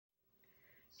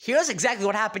Here's exactly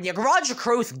what happened. Your Garage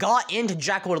Cruz got into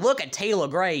Jackwood. Look at Taylor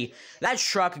Gray. That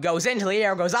truck goes into the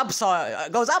air, goes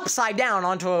upside down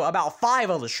onto about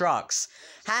 5 other trucks.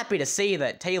 Happy to see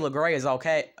that Taylor Gray is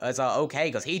okay,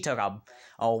 because he took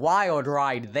a wild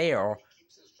ride there.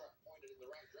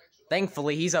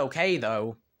 Thankfully, he's okay,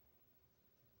 though.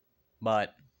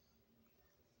 But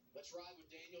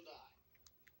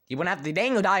you wouldn't have the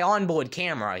Daniel Dye onboard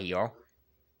camera here.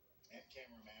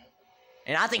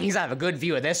 And I think he's gonna have a good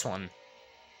view of this one.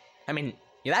 I mean,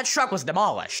 yeah, that truck was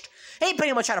demolished. He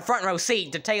pretty much had a front row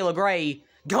seat to Taylor Gray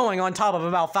going on top of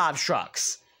about 5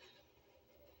 trucks.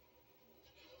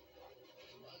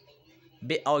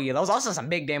 Oh yeah, there was also some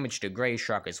big damage to Gray's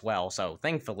truck as well, so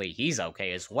thankfully he's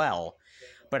okay as well.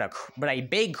 But a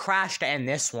big crash to end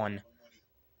this one.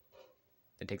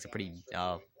 That takes a pretty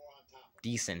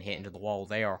decent hit into the wall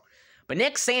there. But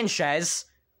Nick Sanchez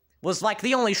was like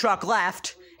the only truck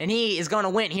left, and he is going to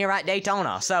win here at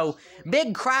Daytona. So,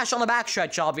 big crash on the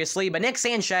backstretch, obviously, but Nick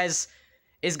Sanchez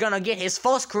is going to get his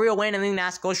first career win in the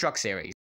NASCAR Truck Series.